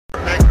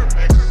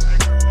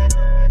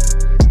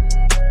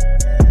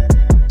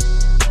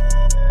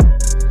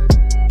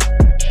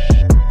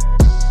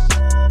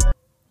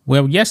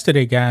Well,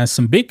 yesterday, guys,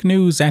 some big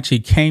news actually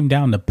came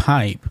down the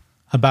pipe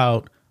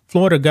about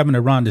Florida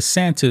Governor Ron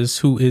DeSantis,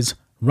 who is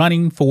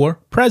running for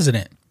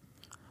president.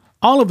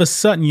 All of a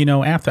sudden,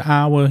 after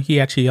Iowa, he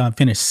actually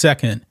finished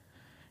second.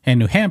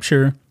 And New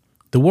Hampshire,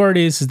 the word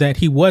is that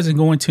he wasn't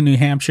going to New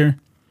Hampshire.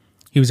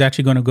 He was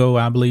actually going to go,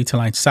 I believe, to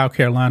like South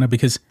Carolina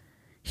because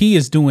he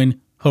is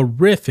doing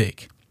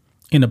horrific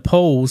in the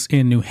polls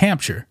in New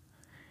Hampshire.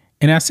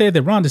 And I said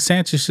that Ron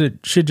DeSantis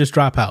should just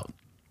drop out.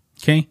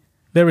 Okay.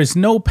 There is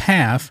no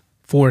path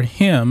for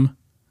him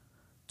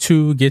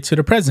to get to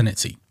the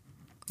presidency.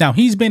 Now,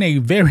 he's been a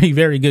very,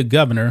 very good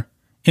governor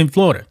in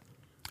Florida.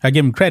 I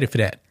give him credit for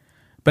that.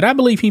 But I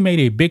believe he made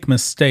a big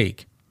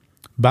mistake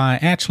by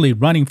actually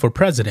running for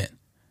president.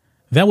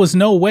 There was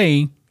no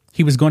way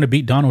he was going to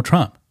beat Donald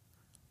Trump.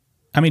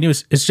 I mean,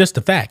 it's just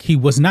a fact. He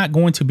was not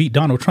going to beat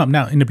Donald Trump.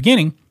 Now, in the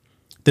beginning,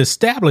 the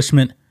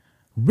establishment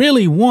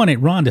really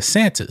wanted Ron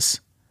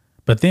DeSantis.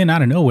 But then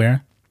out of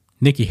nowhere,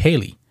 Nikki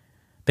Haley,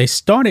 they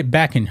started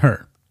backing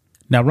her.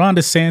 Now, Ron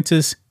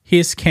DeSantis,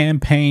 his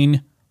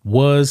campaign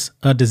was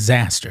a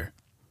disaster.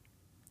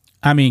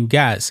 I mean,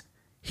 guys,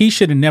 he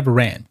should have never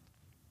ran.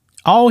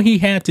 All he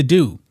had to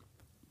do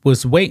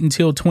was wait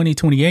until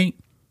 2028.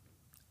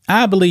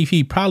 I believe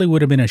he probably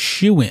would have been a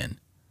shoo-in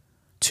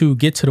to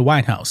get to the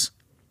White House.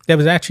 There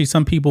was actually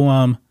some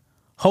people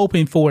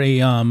hoping for a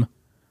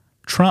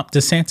Trump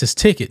DeSantis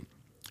ticket.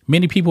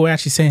 Many people were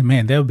actually saying,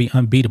 man, that would be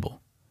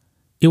unbeatable.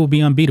 It would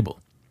be unbeatable.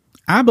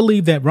 I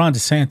believe that Ron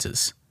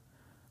DeSantis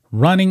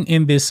running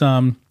in this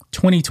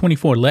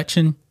 2024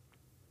 election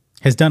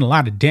has done a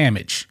lot of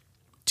damage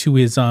to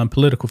his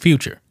political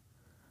future.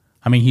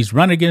 I mean, he's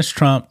running against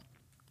Trump.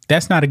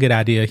 That's not a good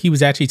idea. He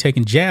was actually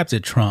taking jabs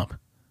at Trump.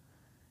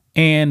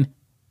 And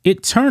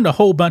it turned a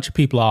whole bunch of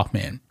people off,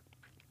 man.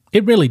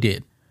 It really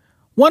did.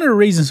 One of the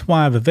reasons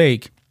why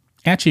Vivek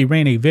actually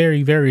ran a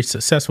very, very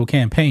successful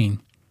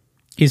campaign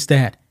is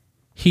that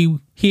he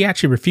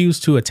actually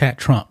refused to attack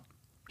Trump.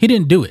 He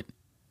didn't do it.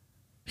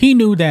 He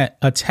knew that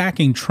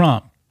attacking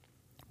Trump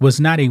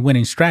was not a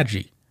winning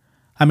strategy.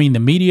 I mean, the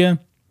media,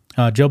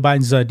 Joe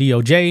Biden's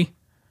DOJ,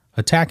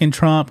 attacking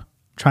Trump,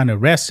 trying to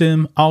arrest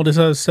him, all this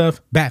other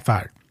stuff,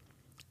 backfired.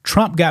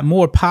 Trump got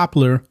more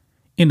popular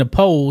in the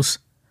polls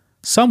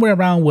somewhere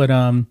around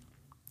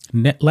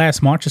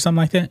last March or something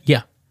like that.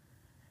 Yeah.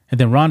 And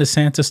then Ron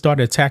DeSantis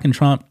started attacking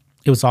Trump.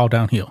 It was all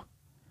downhill.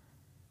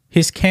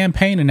 His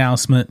campaign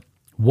announcement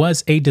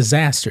was a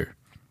disaster.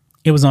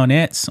 It was on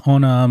X,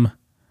 on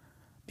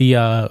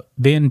the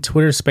then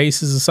Twitter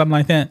Spaces or something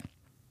like that.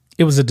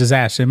 It was a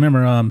disaster.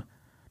 Remember,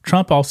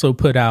 Trump also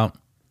put out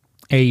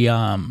a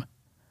kind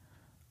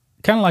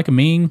of like a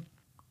meme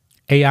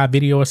AI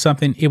video or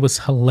something. It was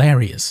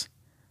hilarious.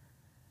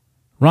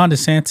 Ron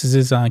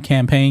DeSantis'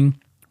 campaign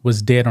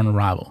was dead on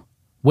arrival.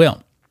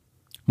 Well,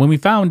 when we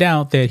found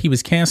out that he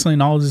was canceling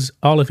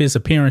all of his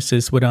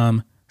appearances with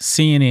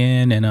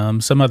CNN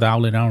and some other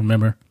outlet, I don't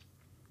remember,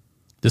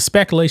 the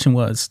speculation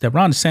was that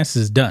Ron DeSantis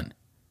is done.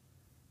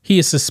 He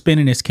is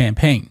suspending his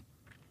campaign.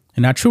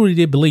 And I truly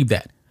did believe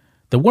that.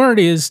 The word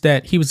is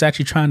that he was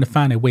actually trying to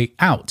find a way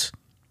out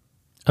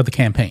of the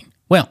campaign.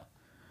 Well,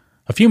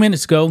 a few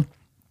minutes ago,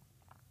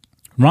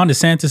 Ron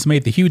DeSantis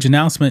made the huge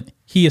announcement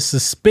he is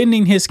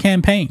suspending his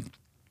campaign.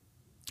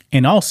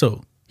 And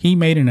also, he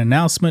made an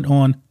announcement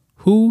on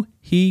who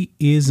he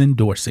is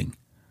endorsing.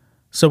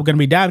 So we're going to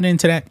be diving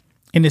into that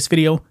in this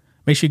video.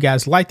 Make sure you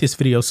guys like this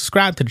video,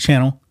 subscribe to the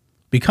channel,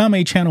 become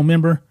a channel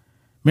member.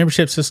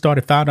 Memberships just start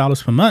at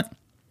 $5 per month.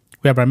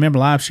 We have our member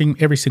live stream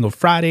every single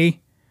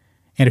Friday.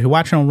 And if you're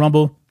watching on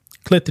Rumble,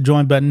 click the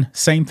join button.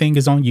 Same thing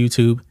as on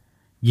YouTube.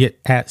 Get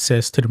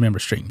access to the member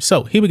stream.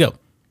 So here we go.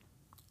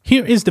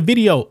 Here is the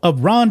video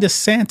of Ron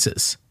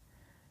DeSantis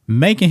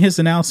making his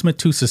announcement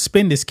to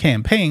suspend his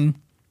campaign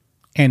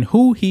and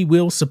who he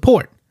will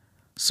support.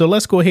 So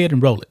let's go ahead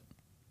and roll it.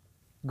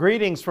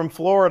 Greetings from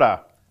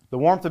Florida. The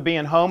warmth of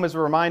being home is a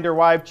reminder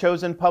why I've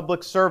chosen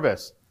public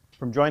service.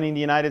 From joining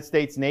the United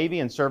States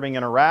Navy and serving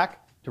in Iraq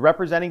to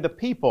representing the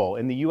people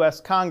in the U.S.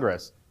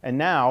 Congress and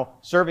now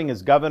serving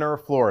as governor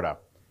of Florida.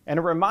 And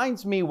it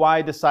reminds me why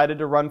I decided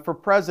to run for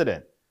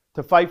president,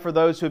 to fight for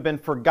those who have been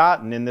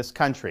forgotten in this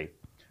country.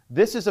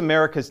 This is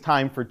America's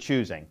time for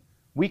choosing.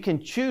 We can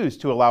choose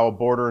to allow a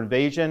border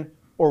invasion,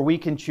 or we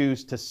can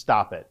choose to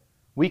stop it.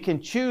 We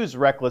can choose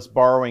reckless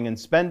borrowing and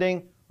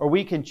spending, or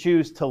we can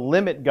choose to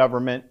limit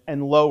government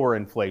and lower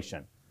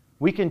inflation.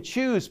 We can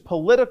choose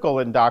political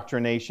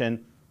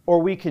indoctrination, or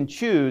we can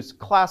choose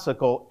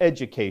classical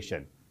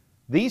education.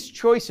 These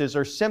choices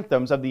are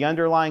symptoms of the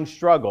underlying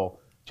struggle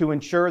to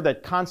ensure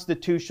that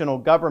constitutional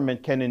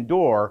government can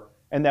endure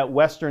and that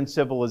Western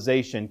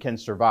civilization can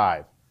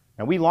survive.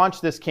 And we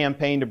launched this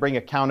campaign to bring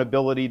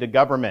accountability to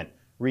government,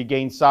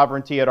 regain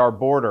sovereignty at our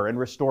border, and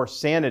restore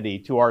sanity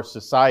to our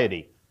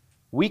society.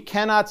 We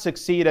cannot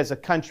succeed as a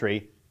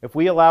country if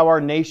we allow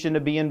our nation to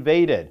be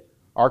invaded,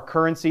 our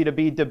currency to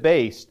be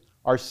debased,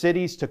 our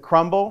cities to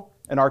crumble,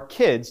 and our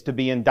kids to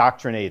be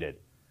indoctrinated.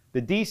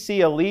 The DC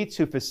elites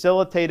who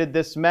facilitated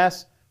this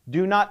mess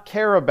do not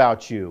care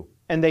about you,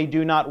 and they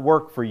do not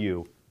work for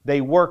you. They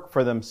work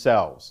for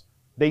themselves.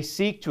 They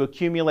seek to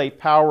accumulate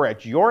power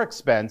at your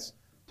expense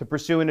to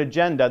pursue an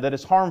agenda that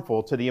is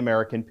harmful to the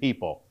American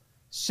people.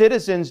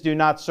 Citizens do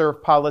not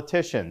serve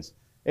politicians.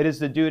 It is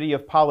the duty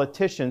of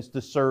politicians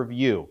to serve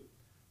you.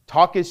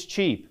 Talk is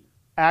cheap.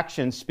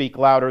 Actions speak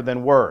louder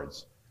than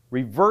words.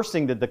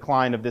 Reversing the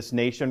decline of this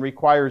nation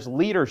requires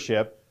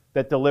leadership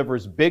that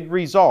delivers big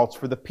results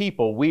for the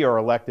people we are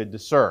elected to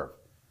serve.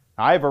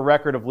 I have a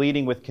record of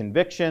leading with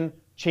conviction,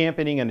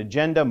 championing an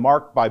agenda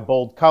marked by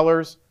bold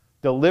colors,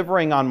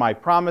 delivering on my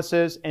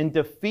promises, and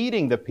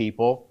defeating the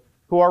people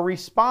who are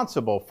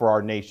responsible for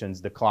our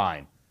nation's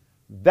decline.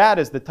 That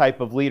is the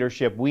type of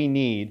leadership we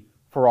need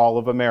for all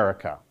of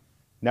America.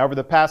 Now, over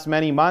the past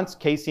many months,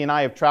 Casey and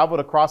I have traveled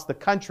across the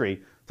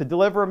country to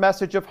deliver a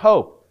message of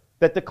hope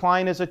that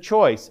decline is a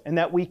choice and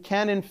that we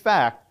can, in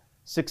fact,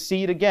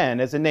 succeed again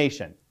as a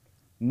nation.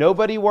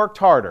 Nobody worked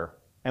harder,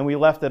 and we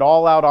left it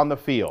all out on the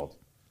field.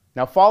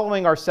 Now,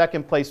 following our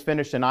second place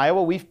finish in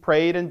Iowa, we've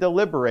prayed and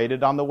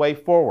deliberated on the way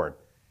forward.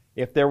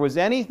 If there was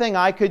anything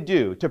I could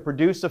do to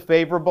produce a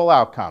favorable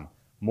outcome,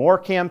 more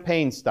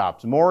campaign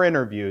stops, more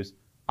interviews,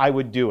 I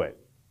would do it.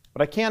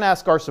 But I can't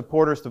ask our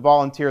supporters to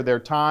volunteer their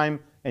time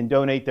and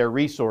donate their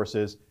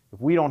resources if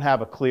we don't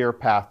have a clear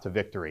path to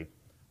victory.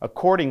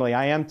 Accordingly,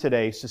 I am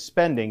today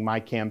suspending my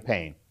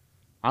campaign.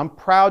 I'm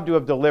proud to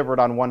have delivered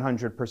on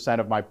 100%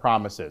 of my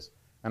promises,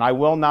 and I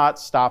will not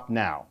stop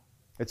now.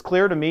 It's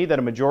clear to me that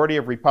a majority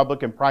of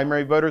Republican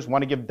primary voters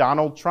want to give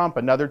Donald Trump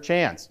another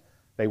chance.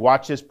 They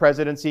watch his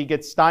presidency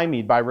get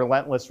stymied by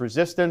relentless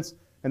resistance,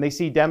 and they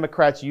see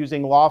Democrats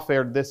using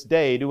lawfare this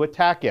day to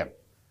attack him.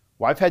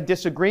 Well, I've had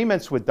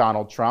disagreements with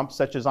Donald Trump,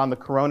 such as on the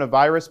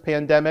coronavirus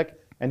pandemic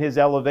and his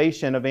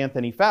elevation of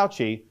Anthony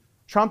Fauci.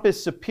 Trump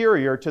is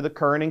superior to the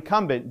current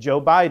incumbent,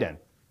 Joe Biden.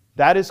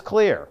 That is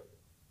clear.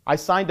 I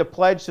signed a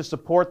pledge to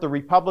support the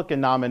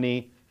Republican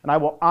nominee, and I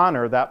will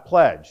honor that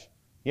pledge.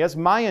 He has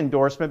my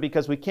endorsement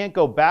because we can't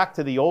go back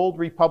to the old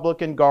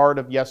Republican guard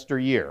of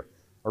yesteryear,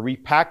 a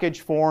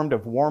repackaged form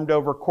of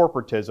warmed-over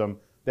corporatism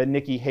that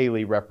Nikki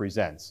Haley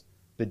represents.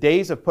 The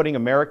days of putting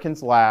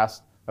Americans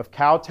last, of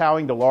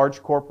kowtowing to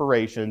large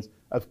corporations,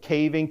 of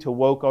caving to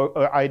woke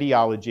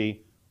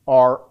ideology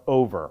are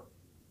over.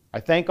 I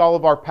thank all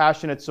of our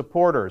passionate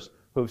supporters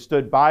who have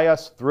stood by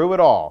us through it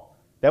all.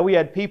 That we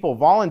had people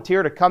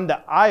volunteer to come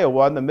to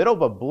Iowa in the middle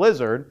of a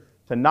blizzard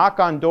to knock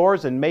on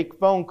doors and make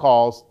phone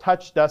calls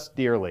touched us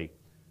dearly.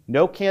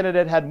 No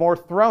candidate had more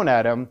thrown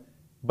at him,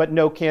 but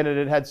no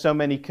candidate had so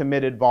many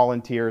committed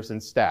volunteers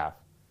and staff.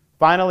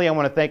 Finally, I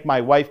want to thank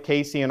my wife,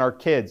 Casey, and our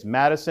kids,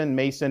 Madison,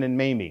 Mason, and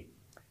Mamie.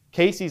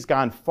 Casey's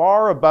gone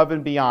far above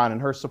and beyond in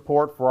her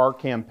support for our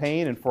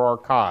campaign and for our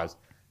cause.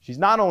 She's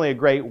not only a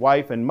great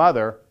wife and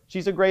mother,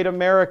 she's a great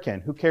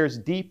American who cares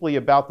deeply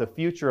about the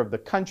future of the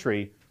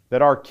country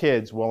that our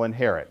kids will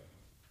inherit.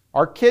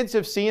 Our kids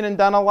have seen and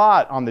done a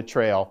lot on the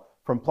trail,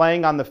 from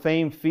playing on the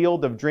famed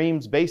Field of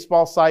Dreams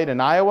baseball site in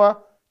Iowa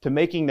to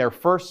making their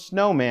first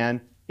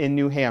snowman in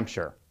New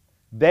Hampshire.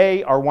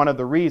 They are one of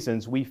the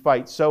reasons we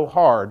fight so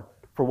hard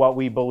for what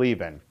we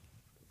believe in.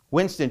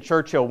 Winston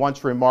Churchill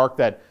once remarked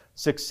that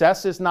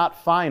success is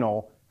not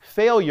final,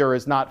 failure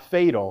is not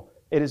fatal,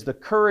 it is the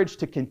courage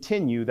to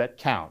continue that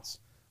counts.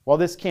 While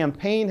this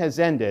campaign has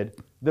ended,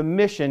 the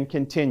mission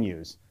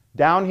continues.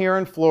 Down here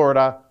in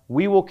Florida,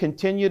 we will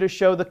continue to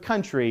show the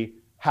country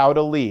how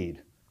to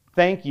lead.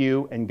 Thank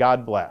you, and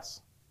God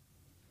bless.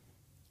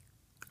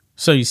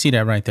 So you see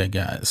that right there,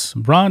 guys.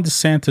 Ron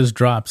DeSantis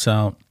drops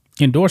out,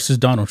 endorses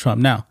Donald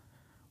Trump. Now,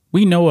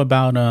 we know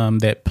about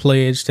that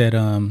pledge that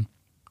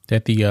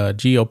the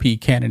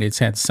GOP candidates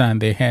had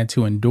signed. They had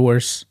to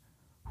endorse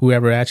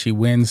whoever actually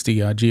wins the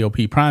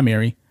GOP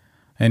primary.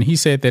 And he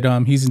said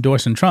that he's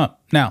endorsing Trump.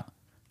 Now,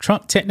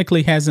 Trump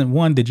technically hasn't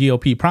won the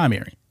GOP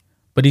primary,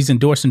 but he's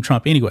endorsing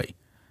Trump anyway.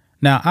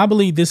 Now, I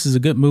believe this is a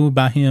good move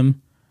by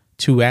him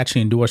to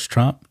actually endorse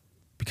Trump,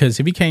 because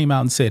if he came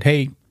out and said,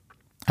 hey,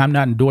 I'm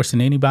not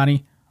endorsing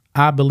anybody,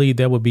 I believe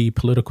that would be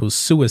political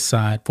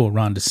suicide for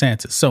Ron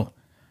DeSantis. So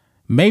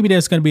maybe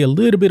there's going to be a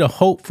little bit of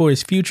hope for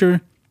his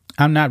future.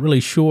 I'm not really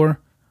sure.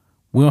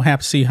 We'll have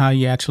to see how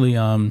he actually,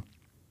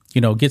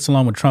 gets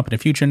along with Trump in the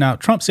future. Now,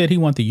 Trump said he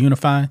wanted to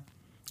unify,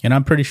 and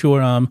I'm pretty sure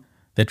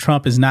that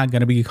Trump is not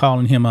going to be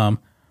calling him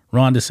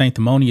Ron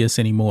DeSanctimonious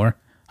anymore.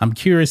 I'm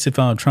curious if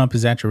Trump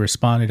has actually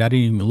responded. I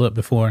didn't even look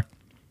before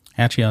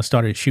actually I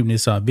started shooting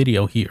this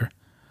video here.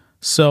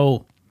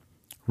 So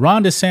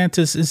Ron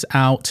DeSantis is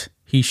out.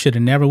 He should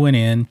have never went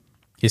in.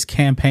 His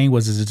campaign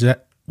was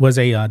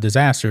a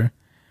disaster.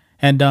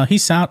 And he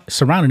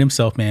surrounded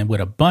himself, man,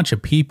 with a bunch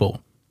of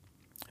people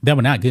that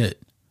were not good.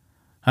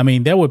 I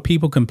mean, there were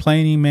people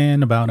complaining,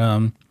 man,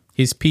 about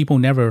his people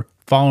never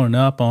following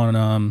up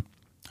on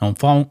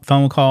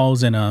phone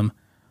calls, and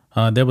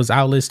there was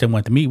outlets that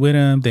wanted to meet with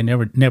him. They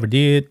never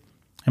did.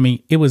 I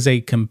mean, it was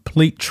a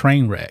complete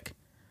train wreck.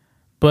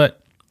 But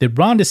did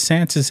Ron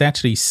DeSantis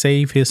actually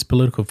save his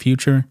political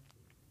future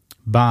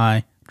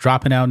by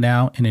dropping out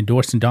now and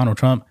endorsing Donald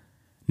Trump?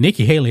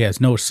 Nikki Haley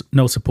has no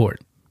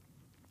support.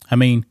 I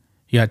mean,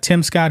 you got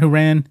Tim Scott, who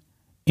ran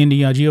in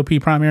the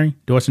GOP primary,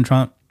 endorsing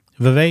Trump.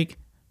 Vivek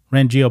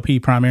ran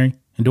GOP primary,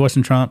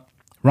 endorsing Trump.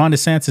 Ron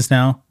DeSantis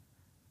now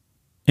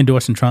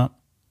endorsing Trump.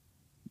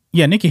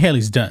 Yeah, Nikki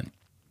Haley's done.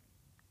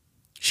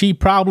 She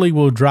probably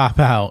will drop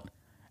out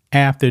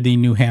after the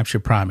New Hampshire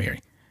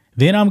primary.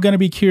 Then I'm going to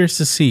be curious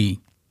to see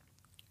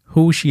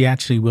who she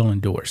actually will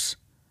endorse.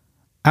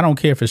 I don't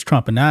care if it's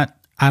Trump or not.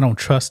 I don't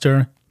trust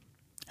her.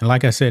 And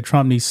like I said,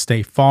 Trump needs to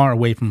stay far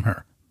away from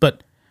her.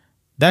 But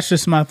that's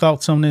just my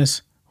thoughts on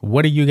this.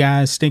 What do you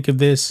guys think of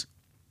this?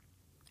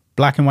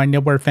 Black and White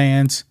Network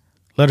fans,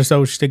 let us know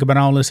what you think about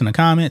all this in the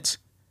comments.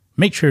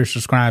 Make sure to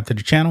subscribe to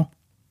the channel.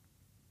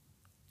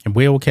 And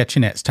we'll catch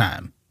you next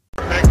time.